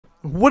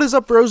What is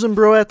up, bros and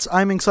broettes?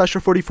 I'm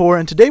Inkslasher44,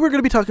 and today we're going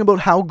to be talking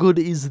about how good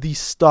is the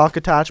stock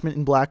attachment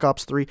in Black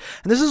Ops 3.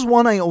 And this is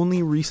one I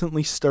only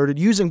recently started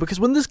using, because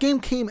when this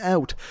game came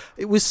out,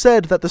 it was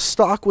said that the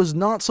stock was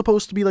not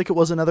supposed to be like it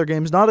was in other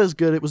games, not as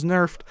good, it was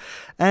nerfed.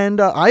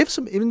 And I have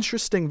some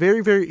interesting,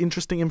 very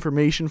interesting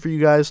information for you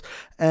guys,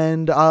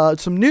 and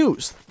some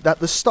news that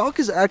the stock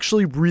is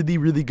actually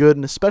really good,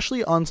 and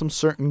especially on some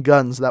certain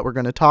guns that we're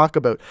going to talk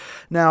about.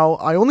 Now,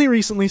 I only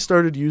recently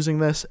started using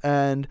this,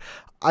 and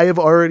I have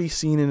already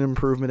seen an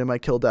improvement in my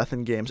kill death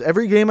in games.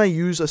 Every game I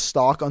use a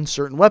stock on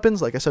certain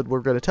weapons, like I said we're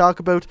going to talk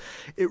about,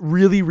 it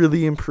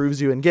really improves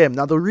you in game.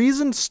 Now the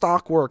reason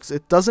stock works,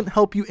 it doesn't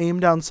help you aim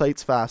down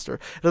sights faster.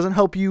 It doesn't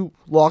help you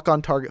lock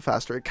on target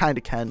faster. It kind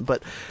of can,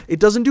 but it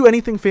doesn't do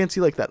anything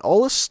fancy like that.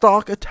 All a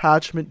stock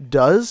attachment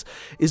does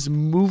is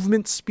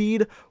movement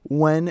speed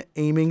when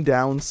aiming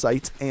down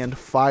sights and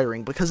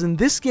firing. Because in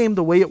this game,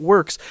 the way it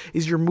works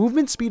is your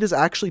movement speed is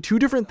actually two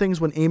different things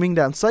when aiming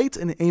down sights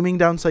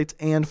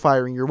and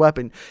firing your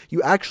weapon.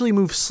 You actually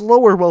move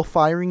slower while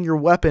firing your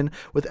weapon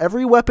with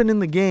every weapon in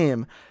the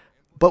game,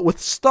 but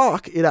with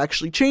stock, it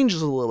actually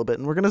changes a little bit,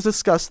 and we're going to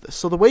discuss this.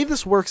 So the way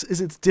this works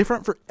is it's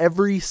different for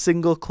every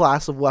single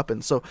class of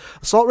weapons. So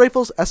assault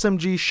rifles,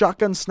 SMGs,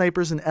 shotguns,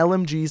 snipers, and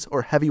LMGs,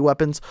 or heavy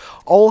weapons,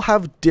 all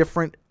have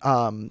different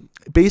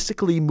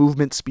basically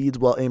movement speeds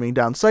while aiming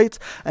down sights,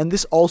 and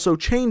this also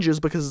changes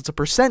because it's a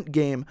percent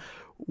game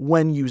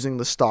when using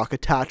the stock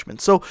attachment.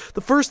 So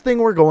the first thing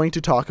we're going to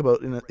talk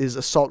about is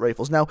assault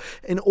rifles. Now,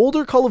 in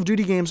older Call of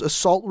Duty games,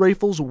 assault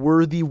rifles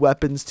were the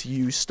weapons to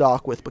use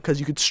stock with because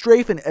you could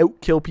strafe and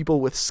outkill people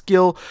with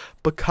skill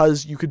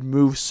because you could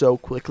move so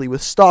quickly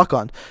with stock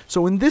on.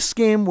 So in this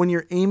game, when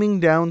you're aiming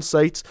down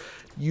sights,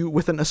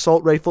 with an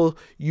assault rifle,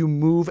 you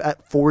move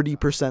at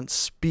 40%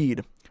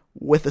 speed.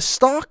 With a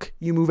stock,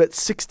 you move at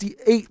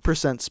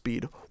 68%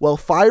 speed. While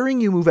firing,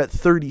 you move at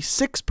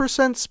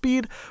 36%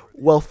 speed.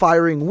 While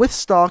firing with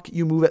stock,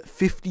 you move at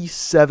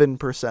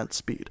 57%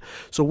 speed.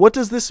 So what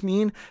does this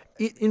mean?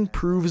 It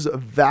improves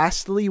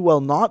vastly while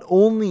not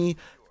only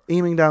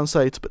aiming down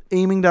sights, but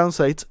aiming down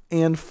sights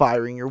and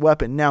firing your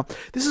weapon. Now,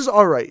 this is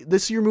alright.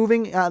 You're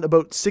moving at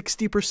about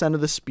 60%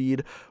 of the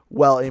speed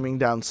while aiming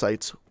down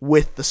sights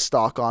with the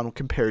stock on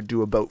compared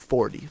to about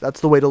 40. That's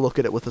the way to look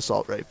at it with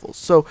assault rifles.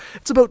 So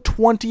it's about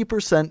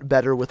 20%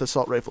 better with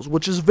assault rifles,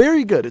 which is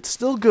very good. It's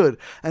still good.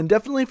 And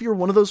definitely if you're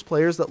one of those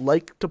players that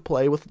like to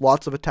play with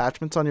lots of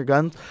attachments on your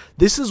guns,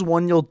 this is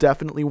one you'll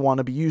definitely want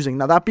to be using.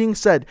 Now that being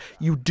said,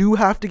 you do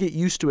have to get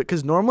used to it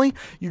because normally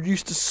you're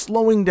used to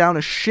slowing down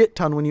a shit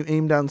ton when you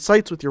aim down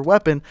sights with your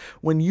weapon.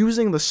 When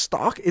using the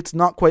stock, it's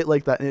not quite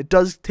like that, and it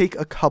does take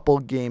a couple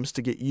games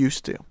to get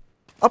used to.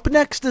 Up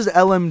next is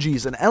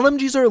LMGs, and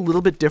LMGs are a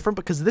little bit different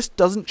because this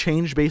doesn't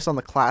change based on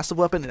the class of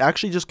weapon. It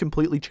actually just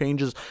completely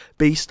changes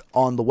based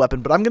on the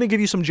weapon, but I'm going to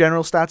give you some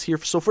general stats here.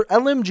 So for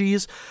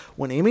LMGs,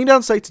 when aiming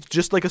down sights, it's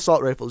just like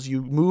assault rifles.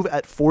 You move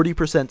at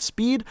 40%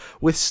 speed,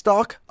 with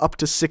stock up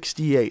to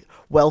 68.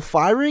 While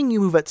firing, you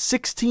move at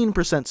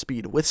 16%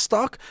 speed. With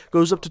stock,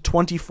 goes up to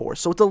 24.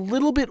 So it's a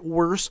little bit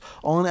worse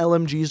on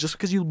LMGs just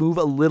because you move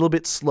a little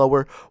bit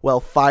slower while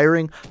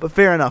firing, but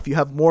fair enough. You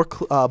have more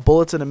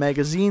bullets in a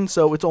magazine,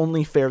 so it's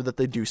only fair that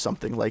they do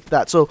something like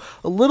that. So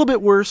a little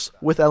bit worse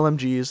with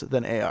LMGs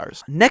than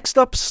ARs. Next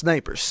up,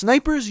 snipers.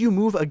 Snipers, you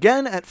move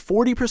again at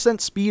 40%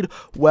 speed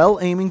while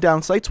aiming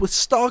down sights. With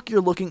stock,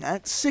 you're looking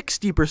at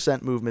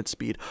 60% movement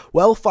speed.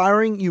 While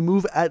firing, you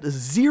move at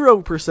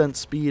 0%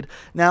 speed.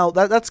 Now,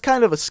 that's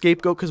kind of a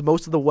scapegoat because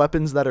most of the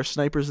weapons that are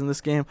snipers in this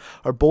game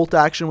are bolt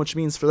action, which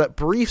means for that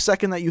brief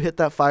second that you hit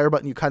that fire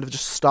button, you kind of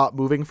just stop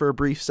moving for a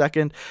brief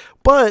second.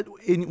 But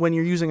when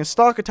you're using a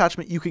stock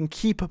attachment, you can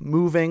keep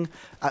moving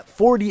at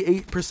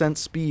 48%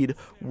 speed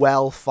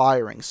while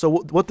firing. So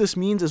what this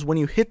means is when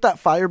you hit that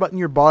fire button,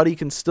 your body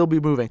can still be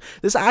moving.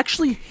 This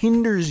actually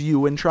hinders you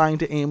when trying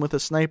to aim with a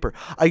sniper.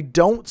 I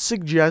don't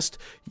suggest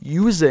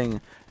using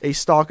a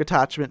stock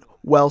attachment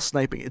while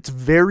sniping. It's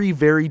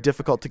very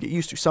difficult to get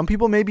used to. Some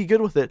people may be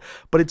good with it,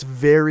 but it's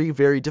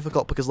very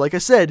difficult because, like I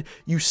said,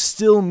 you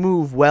still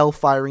move while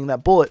firing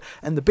that bullet.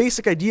 And the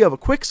basic idea of a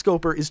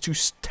quickscoper is to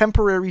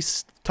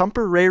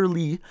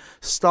temporarily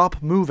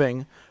stop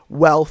moving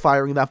while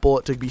firing that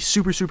bullet to be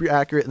super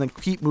accurate and then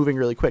keep moving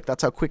really quick.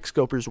 That's how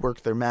quickscopers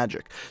work their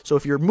magic. So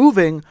if you're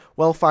moving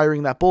while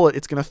firing that bullet,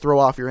 it's going to throw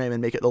off your aim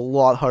and make it a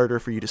lot harder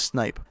for you to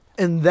snipe.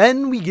 And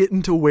then we get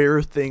into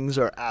where things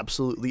are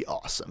absolutely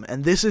awesome.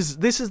 And this is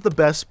the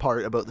best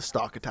part about the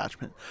stock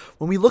attachment.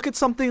 When we look at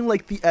something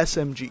like the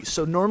SMG,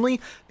 so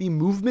normally the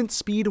movement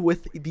speed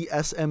with the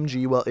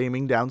SMG while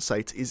aiming down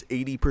sights is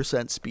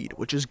 80% speed,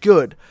 which is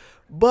good.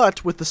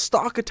 But with the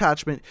stock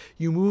attachment,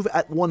 you move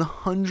at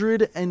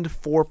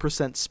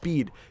 104%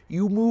 speed.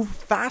 You move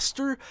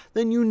faster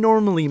than you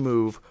normally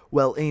move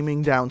while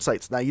aiming down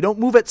sights. Now, you don't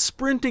move at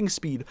sprinting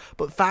speed,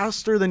 but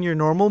faster than your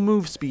normal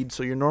move speed,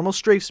 so your normal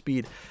strafe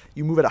speed.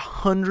 You move at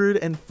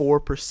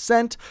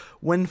 104%.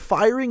 When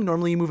firing,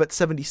 normally you move at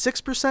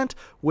 76%.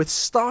 With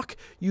stock,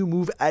 you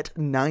move at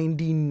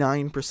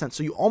 99%.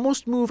 So you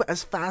almost move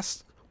as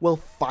fast while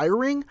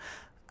firing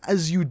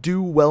as you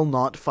do while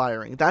not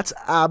firing. That's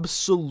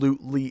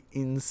absolutely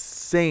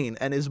insane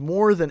and is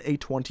more than a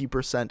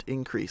 20%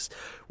 increase.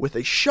 With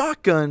a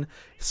shotgun,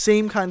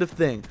 same kind of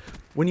thing.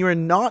 When you are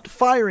not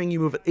firing, you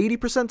move at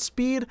 80%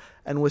 speed,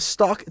 and with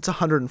stock, it's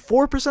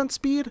 104%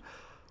 speed.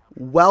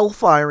 While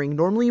firing,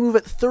 normally you move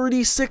at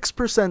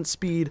 36%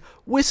 speed.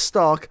 With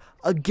stock,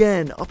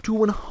 again, up to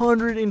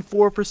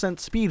 104%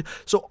 speed.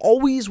 So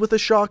always with a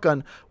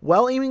shotgun,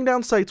 while aiming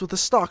down sights with a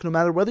stock, no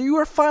matter whether you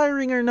are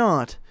firing or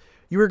not,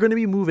 you are going to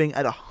be moving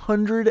at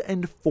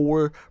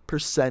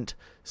 104%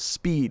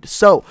 speed.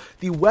 So,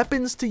 the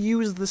weapons to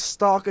use the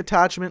stock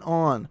attachment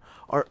on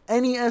are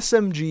any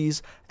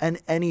SMGs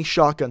and any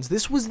shotguns.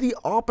 This was the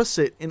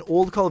opposite in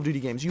old Call of Duty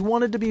games. You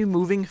wanted to be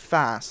moving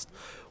fast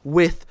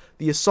with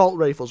the assault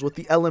rifles, with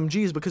the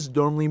LMGs, because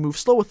normally you move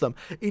slow with them.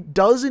 It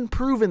does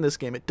improve in this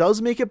game. It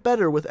does make it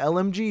better with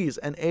LMGs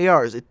and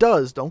ARs. It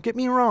does, don't get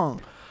me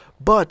wrong.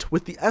 But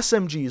with the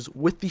SMGs,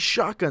 with the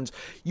shotguns,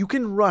 you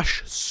can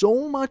rush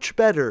so much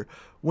better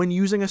when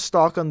using a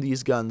stock on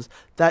these guns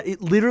that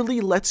it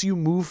literally lets you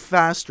move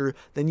faster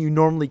than you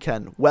normally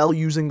can while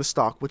using the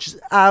stock, which is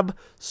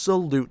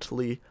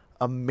absolutely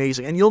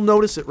amazing. And you'll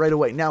notice it right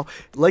away. Now,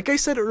 like I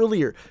said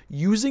earlier,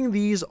 using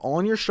these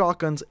on your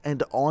shotguns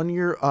and on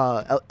your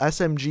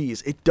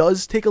SMGs, it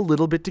does take a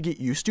little bit to get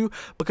used to,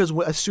 because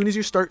as soon as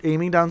you start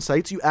aiming down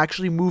sights, you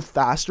actually move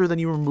faster than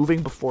you were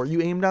moving before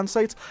you aim down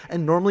sights,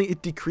 and normally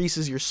it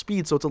decreases your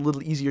speed, so it's a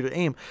little easier to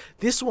aim.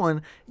 This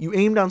one, you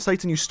aim down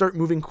sights and you start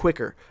moving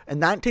quicker,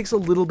 and that takes a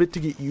little bit to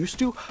get used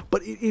to,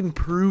 but it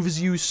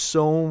improves you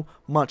so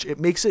much. It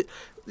makes it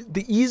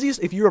the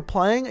easiest. If you're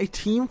playing a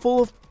team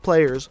full of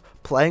players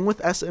playing with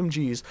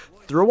SMGs,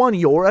 throw on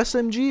your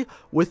SMG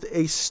with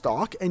a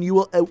stock and you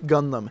will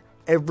outgun them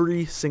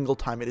every single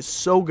time. It is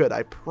so good,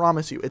 I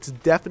promise you. It's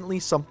definitely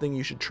something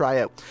you should try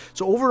out.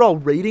 So overall,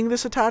 rating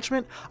this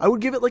attachment, I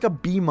would give it like a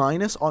B-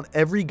 on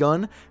every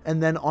gun,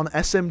 and then on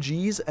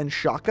SMGs and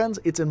shotguns,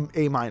 it's an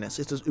A-.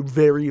 It's a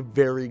very,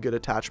 very good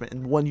attachment,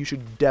 and one you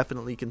should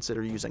definitely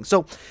consider using.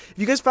 So if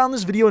you guys found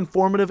this video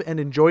informative and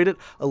enjoyed it,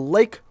 a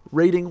like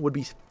rating would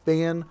be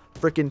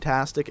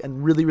fan-frickin-tastic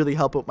and really, really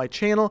help out my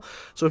channel.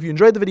 So if you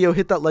enjoyed the video,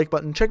 hit that like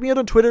button. Check me out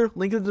on Twitter,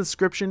 link in the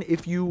description.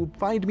 If you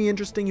find me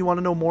interesting, you want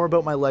to know more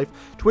about my life,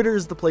 Twitter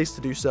is the place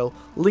to do so.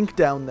 Link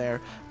down there,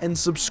 and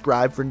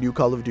subscribe for new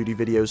Call of Duty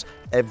videos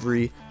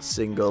every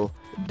single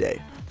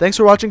day. Thanks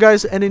for watching,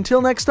 guys, and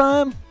until next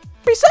time,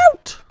 peace out!